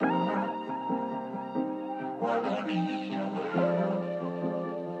She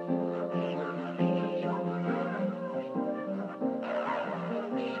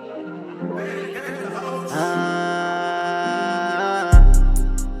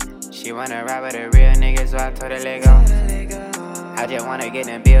wanna ride with a real nigga, so I told her let go. I just wanna get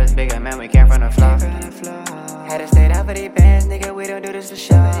them bills bigger, man, we came from the floor. Had to stay down for these bands, nigga, we don't do this for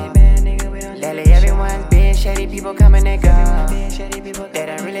show. Lately everyone's being shady, people coming and go. They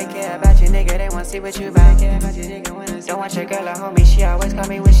don't really care about you, nigga, they wanna see what you about. Don't want your girl a homie, she always call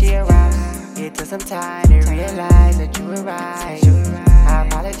me when she arrives. It took some time to realize that you were right. I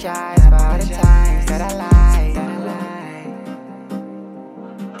apologize for all the times that I lied.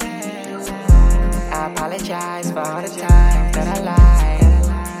 I apologize for all the times that I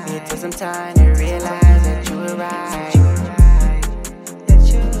lied. It took some time to realize that you were right.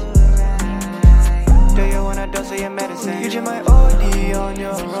 Do you wanna dose of your medicine? You just might OD on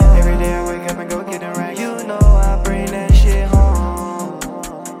your own. Every day I wake up and go get it right. You know I bring that shit home.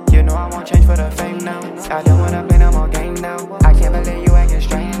 You know I won't change for the fame now. I don't wanna play no more game now. I can't believe you acting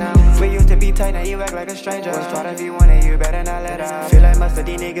strange now. We used to be tight, now you act like a stranger. Was taught if you want it, you better not let up. Feel like most of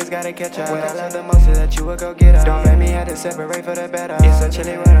these niggas gotta catch up. What I love the most is that you would go get up. Don't let me have to separate for the better. It's so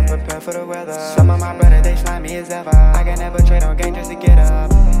chilly when I'm prepared for the weather. Some of my brothers, they slimy as ever. I can never trade on game just to get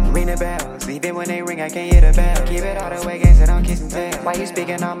up. Ring the bells, even when they ring, I can't hear the bell. Keep it all the way, gang, so don't kiss and tell. Why you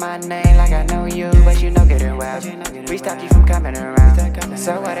speaking on my name like I know you, but you know good and well. We stopped you from coming around.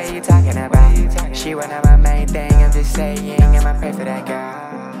 So what are you talking about? She one of my main thing, I'm just saying, I'ma pray for that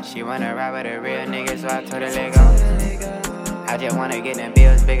girl. She wanna ride with a real nigga, so I told her let go. I just wanna get them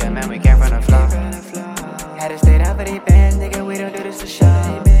bills bigger, man, we came from the floor. Had to stay down for these bands, nigga, we don't do this for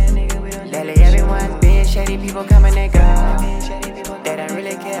show. Lately everyone's being shady, people coming and go. They don't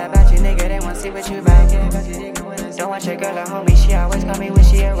really care about you, nigga, they wanna see what you about. Don't want your girl a homie, she always call me when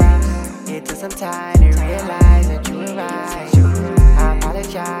she arrives. It took some time to realize that you were right. I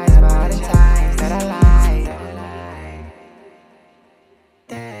apologize for all the times that I lied.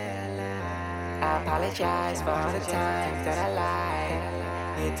 I apologize for all the times that I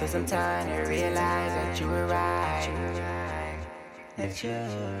lied. It took some time to realize that you were right. That you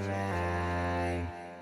were right.